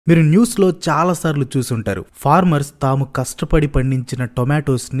మీరు న్యూస్లో చాలాసార్లు చూసుంటారు. ఫార్మర్స్ తాము కష్టపడి పండించిన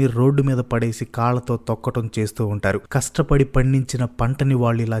టొమాటోస్ని రోడ్డు మీద పడేసి కాళ్లతో తొక్కటం చేస్తూ ఉంటారు. కష్టపడి పండించిన పంటని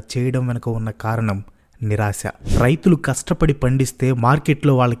వాళ్ళు ఇలా చేయడం వెనుక ఉన్న కారణం నిరాశ. రైతులు కష్టపడి పండిస్తే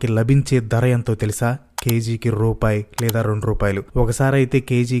మార్కెట్లో వాళ్ళకి లభించే ధర ఎంతో తెలుసా? కేజీకి రూపాయి లేదా ₹2. ఒకసారి అయితే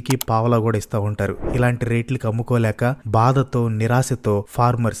కేజీకి పావలా కూడా ఇస్తూ ఉంటారు. ఇలాంటి రేట్లకు అమ్ముకోలేక బాధతో నిరాశతో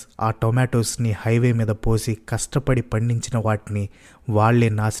ఫార్మర్స్ ఆ టొమాటోస్ ని హైవే మీద పోసి కష్టపడి పండించిన వాటిని వాళ్లే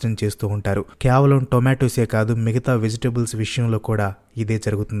నాశనం చేస్తూ ఉంటారు. కేవలం టొమాటోసే కాదు, మిగతా వెజిటబుల్స్ విషయంలో కూడా ఇదే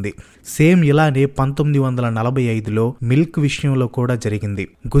జరుగుతుంది. సేమ్ ఇలానే 1945లో మిల్క్ విషయంలో కూడా జరిగింది.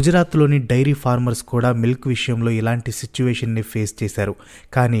 గుజరాత్ లోని డైరీ ఫార్మర్స్ కూడా మిల్క్ విషయంలో ఇలాంటి సిచ్యువేషన్ ని ఫేస్ చేశారు.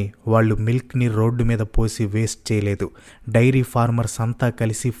 కానీ వాళ్ళు మిల్క్ ని రోడ్డు మీద పోసి వేస్ట్ చేయలేదు. డైరీ ఫార్మర్స్ అంతా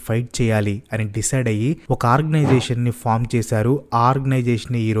కలిసి ఫైట్ చేయాలి అని డిసైడ్ అయ్యి ఒక ఆర్గనైజేషన్ ని ఫామ్ చేశారు. ఆ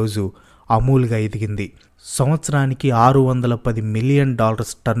ఆర్గనైజేషన్ ఈరోజు అమూల్ గా ఎదిగింది. సంవత్సరానికి $610 మిలియన్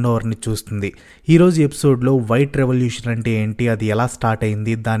టర్న్ ఓవర్ ని చూస్తుంది. ఈరోజు ఎపిసోడ్లో వైట్ రెవల్యూషన్ అంటే ఏంటి, అది ఎలా స్టార్ట్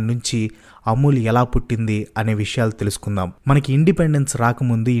అయింది, దాని నుంచి అమూల్ ఎలా పుట్టింది అనే విషయాలు తెలుసుకుందాం. మనకి ఇండిపెండెన్స్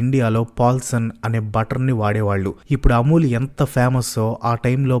రాకముందు ఇండియాలో పాల్సన్ అనే బటర్ ని వాడేవాళ్ళు. ఇప్పుడు అమూల్ ఎంత ఫేమస్ ఆ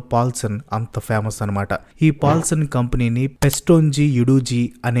టైంలో పాల్సన్ అంత ఫేమస్ అనమాట. ఈ పాల్సన్ కంపెనీని పెస్టోన్జీ యుడూజీ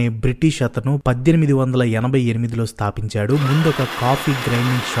అనే బ్రిటిష్ అతను 1888లో స్థాపించాడు. ముందు ఒక కాఫీ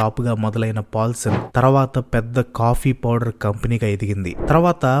గ్రైండింగ్ షాప్ గా మొదలైన పాల్సన్ తర్వాత పెద్ద కాఫీ పౌడర్ కంపెనీగా ఎదిగింది.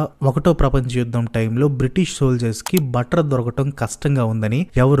 తర్వాత ఒకటో ప్రపంచ యుద్ధం టైంలో బ్రిటిష్ సోల్జర్స్ కి బటర్ దొరకటం కష్టంగా ఉందని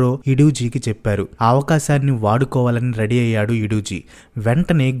ఎవరో యుడూజీ చెప్పారు. ఆ అవకాశాన్ని వాడుకోవాలని రెడీ అయ్యాడు యుడూజీ.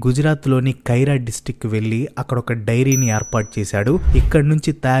 వెంటనే గుజరాత్ లోని కైరా డిస్టిక్ వెళ్లి అక్కడ ఒక డైరీని ఏర్పాటు చేశాడు. ఇక్కడ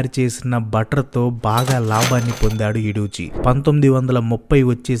నుంచి తయారు చేసిన బటర్ తో బాగా లాభాన్ని పొందాడు యుడూజీ. 1930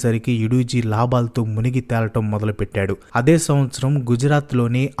 వచ్చేసరికి యుడూజీ లాభాలతో మునిగి తేలటం మొదలు పెట్టాడు. అదే సంవత్సరం గుజరాత్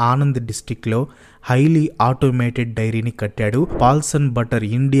లోని ఆనంద్ డిస్టిక్ లో హైలీ ఆటోమేటెడ్ డైరీని కట్టాడు. పాల్సన్ బటర్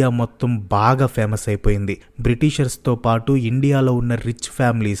ఇండియా మొత్తం బాగా ఫేమస్ అయిపోయింది. బ్రిటిషర్స్ తో పాటు ఇండియాలో ఉన్న రిచ్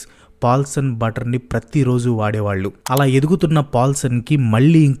ఫ్యామిలీస్ పాల్సన్ బటర్ ని ప్రతిరోజు వాడేవాళ్ళు. అలా ఎదుగుతున్న పాల్సన్ కి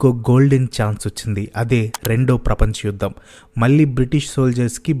మళ్ళీ ఇంకో గోల్డెన్ ఛాన్స్ వచ్చింది. అదే రెండో ప్రపంచ యుద్ధం. మళ్ళీ బ్రిటిష్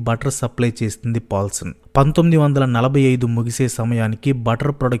సోల్జర్స్ కి బటర్ సప్లై చేసింది పాల్సన్. 1945 ముగిసే సమయానికి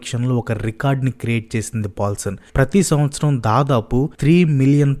బటర్ ప్రొడక్షన్ లో ఒక రికార్డ్ ని క్రియేట్ చేసింది పాల్సన్. ప్రతి సంవత్సరం దాదాపు 3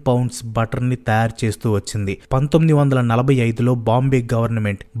 మిలియన్ పౌండ్స్ బటర్ ని తయారు చేస్తూ వచ్చింది. 1945లో Bombay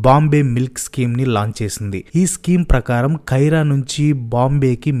government Bombay milk scheme ని లాంచ్ చేసింది. ఈ స్కీమ్ ప్రకారం కైరా నుంచి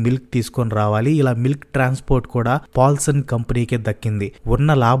బాంబేకి మిల్క్ తీసుకొని రావాలి. ఇలా మిల్క్ ట్రాన్స్పోర్ట్ కూడా పాల్సన్ కంపెనీకే దక్కింది. ఉన్న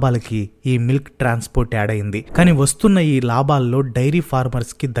లాభాలకి ఈ మిల్క్ ట్రాన్స్పోర్ట్ యాడ్ అయింది. కానీ వస్తున్న ఈ లాభాల్లో డైరీ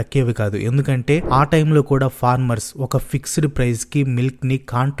ఫార్మర్స్ కి దక్కేవి కాదు. ఎందుకంటే ఆ టైంలో కూడా ఫార్మర్స్ ఒక ఫిక్స్డ్ ప్రైస్ కి మిల్క్ ని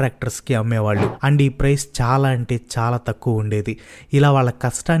కాంట్రాక్టర్స్ కి అమ్మేవాళ్ళు. అండ్ ఈ ప్రైస్ చాలా అంటే చాలా తక్కువ ఉండేది. ఇలా వాళ్ళ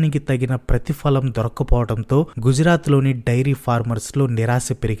కష్టానికి తగిన ప్రతిఫలం దొరకపోవడంతో గుజరాత్ లోని డైరీ ఫార్మర్స్ లో నిరాశ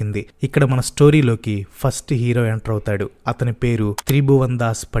పెరిగింది. ఇక్కడ మన స్టోరీలోకి ఫస్ట్ హీరో ఎంటర్ అవుతాడు. అతని పేరు త్రిభువన్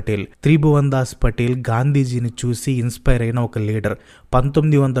దాస్ పటేల్. త్రిభువన్ దాస్ పటేల్ గాంధీజీని చూసి ఇన్స్పైర్ అయిన ఒక లీడర్.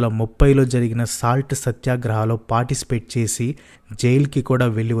 1930లో జరిగిన సాల్ట్ సత్యాగ్రహాలో పార్టిసిపేట్ చేసి జైలుకి కూడా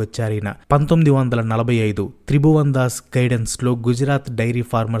వెళ్లి వచ్చారు ఈయన. 1945 త్రిభువన్ దాస్ గైడెన్స్ లో గుజరాత్ డైరీ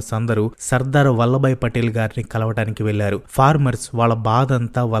ఫార్మర్స్ అందరూ సర్దార్ వల్లభాయ్ పటేల్ గారిని కలవటానికి వెళ్లారు. ఫార్మర్స్ వాళ్ళ బాధ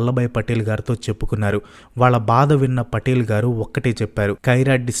అంతా వల్లభాయ్ పటేల్ గారితో చెప్పుకున్నారు. వాళ్ళ బాధ విన్న పటేల్ గారు ఒక్కటే చెప్పారు,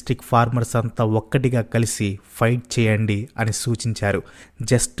 కైరా డిస్ట్రిక్ట్ ఫార్మర్స్ అంతా ఒక్కటిగా కలిసి ఫైట్ చేయండి అని సూచించారు.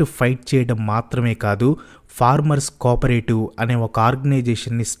 జస్ట్ ఫైట్ చేయడం మాత్రమే కాదు, ఫార్మర్స్ కోఆపరేటివ్ అనే ఒక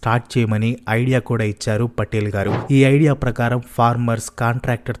ఆర్గనైజేషన్ ని స్టార్ట్ చేయమని ఐడియా కూడా ఇచ్చారు పటేల్ గారు. ఈ ఐడియా ప్రకారం ఫార్మర్స్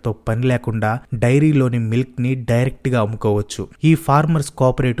కాంట్రాక్టర్ తో పని లేకుండా డైరీలోని మిల్క్ ని డైరెక్ట్ గా అమ్ముకోవచ్చు. ఈ ఫార్మర్స్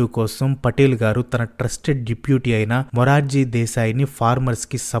కోఆపరేటివ్ కోసం పటేల్ గారు తన ట్రస్టెడ్ డిప్యూటీ అయిన మొరార్జీ దేశాయిని ఫార్మర్స్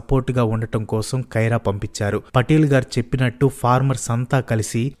కి సపోర్ట్ గా ఉండటం కోసం కైరా పంపించారు. పటేల్ గారు చెప్పినట్టు ఫార్మర్స్ అంతా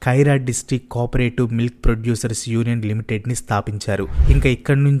కలిసి Kiara district cooperative milk producers union limited ని స్థాపించారు. ఇంకా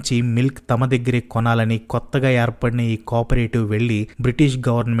ఇక్కడి నుంచి మిల్క్ తమ దగ్గరే కొనాలని కొత్తగా ఏర్పడిన ఈ కోఆపరేటివ్ వెళ్లి బ్రిటిష్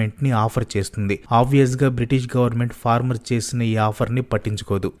గవర్నమెంట్ ని ఆఫర్ చేస్తుంది. ఆబ్వియస్ గా బ్రిటిష్ గవర్నమెంట్ ఫార్మర్ చేసిన ఈ ఆఫర్ ని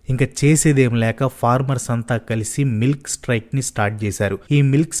పట్టించుకోదు. ఇంకా చేసేదేం లేక ఫార్మర్స్ అంతా కలిసి మిల్క్ స్ట్రైక్ ని స్టార్ట్ చేశారు. ఈ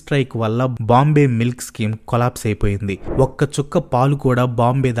మిల్క్ స్ట్రైక్ వల్ల బాంబే మిల్క్ స్కీమ్ కొలాప్స్ అయిపోయింది. ఒక్క చుక్క పాలు కూడా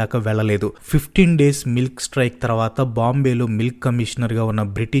బాంబే దాకా వెళ్లలేదు. 15 డేస్ మిల్క్ స్ట్రైక్ తర్వాత బాంబేలో మిల్క్ కమిషనర్ గా ఉన్న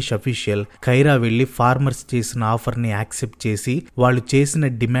బ్రిటిష్ అఫీషియల్ కైరా వెళ్లి ఫార్మర్స్ చేసిన ఆఫర్ ని యాక్సెప్ట్ చేసి వాళ్ళు చేసిన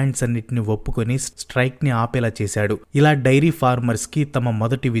డిమాండ్స్ అన్నిటిని ఒప్పుకొని స్ట్రైక్ ని ని ఆపేలా చేశాడు. ఇలా డైరీ ఫార్మర్స్ కి తమ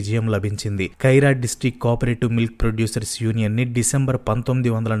మొదటి విజయం లభించింది. Kiara district cooperative milk producers union ని డిసెంబర్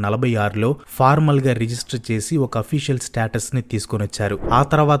 1946లో ఫార్మల్ గా రిజిస్టర్ చేసి ఒక అఫీషియల్ స్టేటస్ ని తీసుకొని వచ్చారు. ఆ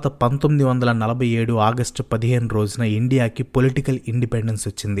తర్వాత 1947 ఆగస్టు 15 రోజున ఇండియాకి పొలిటికల్ ఇండిపెండెన్స్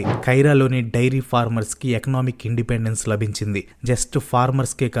వచ్చింది. కైరాలోని డైరీ ఫార్మర్స్ కి ఎకనామిక్ ఇండిపెండెన్స్ లభించింది. జస్ట్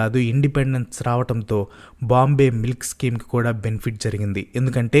ఫార్మర్స్ కే కాదు, ఇండిపెండెన్స్ రావడంతో బాంబే మిల్క్ స్కీమ్ కి కూడా బెనిఫిట్ జరిగింది.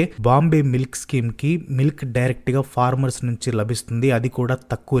 ఎందుకంటే బాంబే మిల్క్ స్కీమ్ కి మిల్క్ డైరెక్ట్ గా ఫార్మర్స్ నుంచి లభిస్తుంది, అది కూడా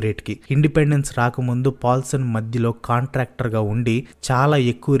తక్కువ రేట్ కి. ఇండిపెండెన్స్ రాకముందు పాల్సన్ మధ్యలో కాంట్రాక్టర్ గా ఉండి చాలా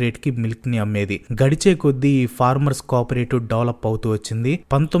ఎక్కువ రేట్ కి మిల్క్ ని అమ్మేది. గడిచే కొద్దీ ఈ ఫార్మర్స్ కోఆపరేటివ్ డెవలప్ అవుతూ వచ్చింది.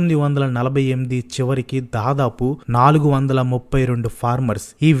 1948 చివరికి దాదాపు 432 ఫార్మర్స్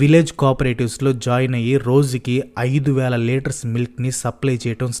ఈ విలేజ్ కోఆపరేటివ్స్ లో జాయిన్ అయ్యి రోజుకి 5000 లీటర్స్ మిల్క్ ని సప్లై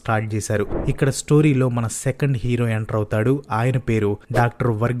చేయడం స్టార్ట్ చేశారు. ఇక్కడ స్టోరీలో మన సెకండ్ హీరో ఎంటర్ అవుతాడు. ఆయన పేరు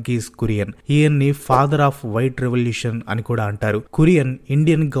డాక్టర్ వర్గీస్ కురియన్. ఈయన్ని ఫాదర్ ఆఫ్ వైట్ రెవల్యూషన్ అని కూడా అంటారు. కురియన్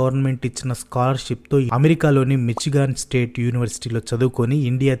ఇండియన్ గవర్నమెంట్ ఇచ్చిన స్కాలర్షిప్ తో అమెరికాలోని మిచిగాన్ స్టేట్ యూనివర్సిటీలో చదువుకొని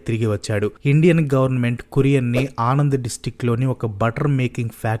ఇండియా తిరిగి వచ్చాడు. ఇండియన్ గవర్నమెంట్ కురియన్ ని ఆనంద్ డిస్ట్రిక్ట్ లోని ఒక బటర్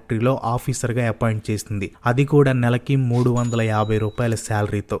మేకింగ్ ఫ్యాక్టరీలో ఆఫీసర్ గా అపాయింట్ చేసింది. అది కూడా నెలకి 350 రూపాయల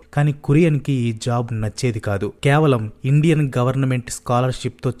శాలరీతో. కానీ కురియన్ కి ఈ జాబ్ నచ్చేది కాదు. కేవలం ఇండియన్ గవర్నమెంట్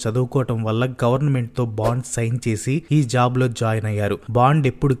స్కాలర్షిప్ తో చదువుకోవటం వల్ల గవర్నమెంట్ తో బాండ్ సైన్ చేసి ఈ జాబ్ లో జాయిన్ అయ్యారు. బాండ్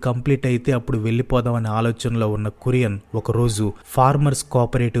ఎప్పుడు కంప్లీట్ అయితే అప్పుడు వెళ్లిపోదాం అనే ఆలోచనలో ఉన్న కురియన్ ఒక రోజు ఫార్మర్స్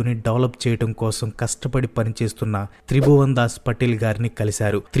కోఆపరేటివ్ ని డెవలప్ చేయడం కోసం కష్టపడి పనిచేస్తున్న త్రిభువన్ దాస్ పటేల్ గారిని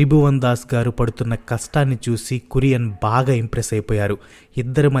కలిశారు. త్రిభువన్ దాస్ గారు పడుతున్న కష్టాన్ని చూసి కురియన్ బాగా ఇంప్రెస్ అయిపోయారు.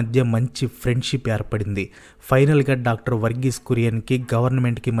 ఇద్దరి మధ్య మంచి ఫ్రెండ్షిప్ ఏర్పడింది. ఫైనల్ గా డాక్టర్ వర్గీస్ కురియన్ కి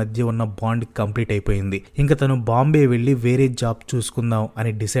గవర్నమెంట్ కి మధ్య ఉన్న బాండ్ కంప్లీట్ అయిపోయింది. ఇంకా తను బాంబే వెళ్లి వేరే జాబ్ చూసుకుందాం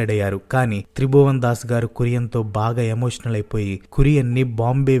అని డిసైడ్ అయ్యారు. కానీ త్రిభువన్ దాస్ గారు కురియన్ తో బాగా ఎమోషనల్ అయిపోయి కురియన్ ని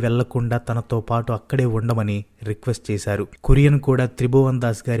బాంబే వెళ్లకుండా తనతో పాటు అక్కడే ఉండమని రిక్వెస్ట్ చేశారు. కురియన్ కూడా త్రిభువన్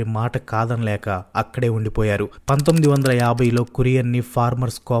దాస్ గారి మాట కాదనలేక అక్కడే ఉండిపోయారు. 1950లో కురియన్ ని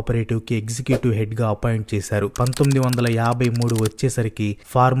ఫార్మర్స్ కోఆపరేటివ్ కి ఎగ్జిక్యూటివ్ హెడ్ గా అపాయింట్ చేశారు. 1953 వచ్చేసరికి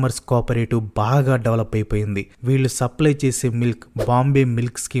ఫార్మర్స్ కోఆపరేటివ్ బాగా డెవలప్ అయిపోయింది. వీళ్ళు సప్లై చేసే మిల్క్ బాంబే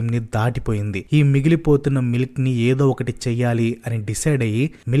మిల్క్ స్కీమ్ ని దాటిపోయింది. ఈ మిగిలిపోతున్న మిల్క్ ని ఏదో ఒకటి చెయ్యాలి అని డిసైడ్ అయ్యి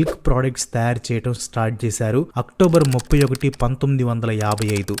మిల్క్ ప్రొడక్ట్స్ తయారు చేయడం స్టార్ట్ చేశారు. అక్టోబర్ 31,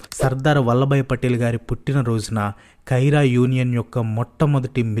 1955 సర్దార్ వల్లభాయ్ పటేల్ గారి పుట్టినరోజున కైరా యూనియన్ యొక్క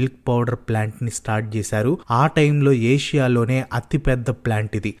మొట్టమొదటి మిల్క్ పౌడర్ ప్లాంట్ ని స్టార్ట్ చేశారు. ఆ టైంలో ఏషియాలోనే అతిపెద్ద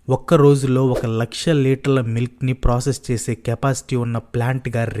ప్లాంట్ ఇది. ఒక్క రోజులో 1,00,000 లీటర్ల మిల్క్ ని ప్రాసెస్ చేసే కెపాసిటీ ఉన్న ప్లాంట్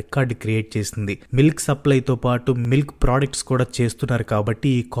గా రికార్డు క్రియేట్ చేసింది. మిల్క్ సప్లైతో పాటు మిల్క్ ప్రొడక్ట్స్ కూడా చేస్తున్నారు కాబట్టి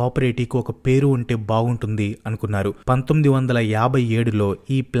ఈ కోఆపరేటివ్ కు ఒక పేరు ఉంటే బాగుంటుంది అనుకున్నారు. 1957లో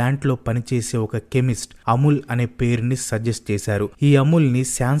ఈ ప్లాంట్ లో పనిచేసే ఒక కెమిస్ట్ అముల్ అనే పేరుని సజెస్ట్ చేశారు. ఈ అముల్ ని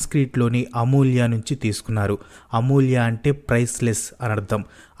సాంస్క్రిట్ లోని అమూల్య నుంచి తీసుకున్నారు. అమూల్య అంటే ప్రైస్లెస్ అని అర్థం.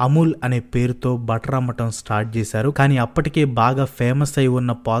 అమూల్ అనే పేరుతో బటర్ అమ్మటం స్టార్ట్ చేశారు. కానీ అప్పటికే బాగా ఫేమస్ అయి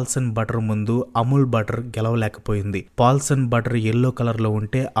ఉన్న పాల్సన్ బటర్ ముందు Amul butter గెలవలేకపోయింది. Paulson butter yellow colour లో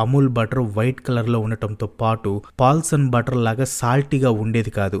ఉంటే అమూల్ బటర్ వైట్ కలర్ లో ఉండటంతో పాటు పాల్సన్ బటర్ లాగా సాల్టీగా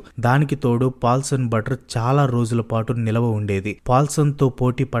ఉండేది కాదు. దానికి తోడు పాల్సన్ బటర్ చాలా రోజుల పాటు నిలవ ఉండేది. పాల్సన్ తో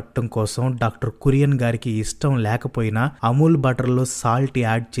పోటీ పడటం కోసం డాక్టర్ కురియన్ గారికి ఇష్టం లేకపోయినా అమూల్ బటర్ లో సాల్ట్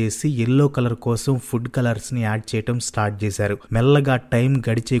యాడ్ చేసి ఎల్లో కలర్ కోసం ఫుడ్ కలర్స్ ని యాడ్ చేయడం స్టార్ట్ చేశారు. మెల్లగా టైం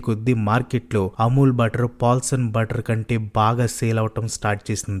గడిచే కొద్దీ మార్కెట్ లో అమూల్ బటర్ పాల్సన్ బటర్ కంటే బాగా సేల్ అవటం స్టార్ట్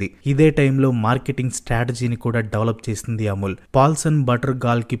చేసింది. ఇదే టైంలో మార్కెటింగ్ స్ట్రాటజీని కూడా డెవలప్ చేసింది అమూల్. పాల్సన్ బటర్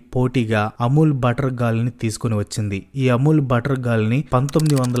గాల్ కి పోటీగా అమూల్ బటర్ గాల్ ని తీసుకుని వచ్చింది. ఈ అమూల్ బటర్ గాల్ ని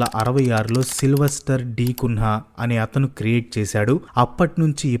 1966లో సిల్వెస్టర్ డి కున్హా అనే అతను క్రియేట్ చేశాడు. అప్పటి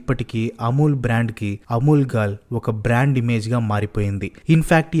నుంచి ఇప్పటికీ అమూల్ బ్రాండ్ కి అమూల్ గాల్ ఒక బ్రాండ్ ఇమేజ్ గా మారిపోయింది.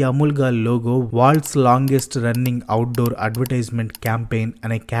 ఇన్ఫాక్ట్ ఈ Amul gall logo world's longest running outdoor advertisement campaign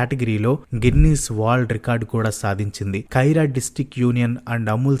అనే కేటగిరీలో గిన్నీస్ వరల్డ్ రికార్డు కూడా సాధించింది. Kiara district union and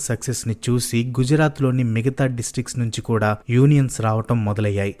Amul success ని చూసి గుజరాత్ లోని మిగతా డిస్ట్రిక్ట్స్ నుంచి కూడా యూనియన్స్ రావటం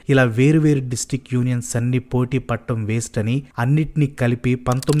మొదలయ్యాయి. ఇలా వేరువేరు డిస్ట్రిక్ట్ యూనియన్స్ అన్ని పోటీ పట్టం వేస్ట్ అని అన్నిటినీ కలిపి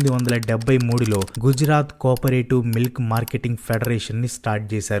 1973లో Gujarat cooperative milk marketing federation ని స్టార్ట్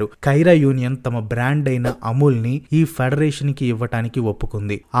చేశారు. కైరా యూనియన్ తమ బ్రాండ్ అయిన అమూల్ ని ఈ ఫెడరేషన్ కి ఇవ్వటానికి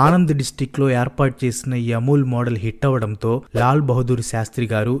ఒప్పుకుంది. ఆనంద్ డిస్ట్రిక్ట్ లో ఏర్పాటు చేసిన ఈ అమూల్ మోడల్ హిట్ అవడంతో లాల్ బహదూర్ శాస్త్రి శాస్త్రి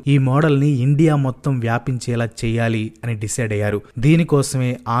గారు ఈ మోడల్ ని ఇండియా మొత్తం వ్యాపించేలా చేయాలి అని డిసైడ్ అయ్యారు. దీనికోసమే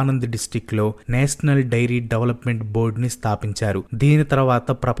ఆనంద్ డిస్ట్రిక్ట్ లో నేషనల్ డైరీ డెవలప్మెంట్ బోర్డ్ ని స్థాపించారు. దీని తర్వాత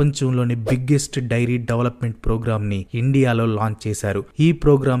ప్రపంచంలోని బిగ్గెస్ట్ డైరీ డెవలప్మెంట్ ప్రోగ్రామ్ ని ఇండియాలో లాంచ్ చేశారు. ఈ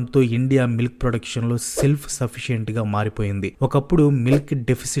ప్రోగ్రామ్ తో ఇండియా మిల్క్ ప్రొడక్షన్ లో సెల్ఫ్ సఫిషియెంట్ గా మారిపోయింది. ఒకప్పుడు మిల్క్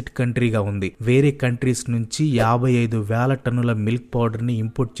డెఫిసిట్ కంట్రీగా ఉంది. వేరే కంట్రీస్ నుంచి 55,000 టన్నుల మిల్క్ పౌడర్ ని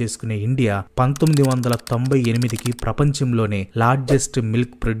ఇంపోర్ట్ చేసుకునే ఇండియా 1998కి ప్రపంచంలోనే లార్జెస్ట్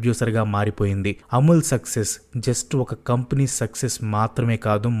మిల్క్ ప్రొడ్యూసర్ గా మారిపోయింది. అమూల్ సక్సెస్ జస్ట్ ఒక కంపెనీ సక్సెస్ మాత్రమే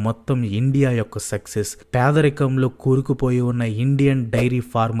కాదు, మొత్తం ఇండియా యొక్క సక్సెస్. పేదరికంలో కూరుకుపోయి ఉన్న ఇండియన్ డైరీ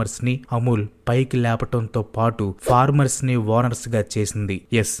ఫార్మర్స్ ని అమూల్ పైకి లేపటంతో పాటు ఫార్మర్స్ ని ఓనర్స్ గా చేసింది.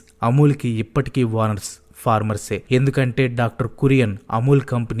 ఎస్, అమూల్ కి ఇప్పటికీ ఓనర్స్ ఫార్మర్సే. ఎందుకంటే డాక్టర్ కురియన్ అమూల్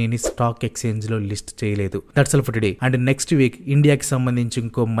కంపెనీని స్టాక్ ఎక్స్చేంజ్ లో లిస్ట్ చేయలేదు. That's all for today. And next week ఇండియాకి సంబంధించి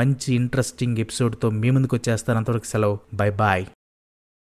ఇంకో మంచి ఇంట్రెస్టింగ్ ఎపిసోడ్ తో మీ ముందుకు వచ్చేస్తాను. అంతవరకు సెలవు. Bye bye.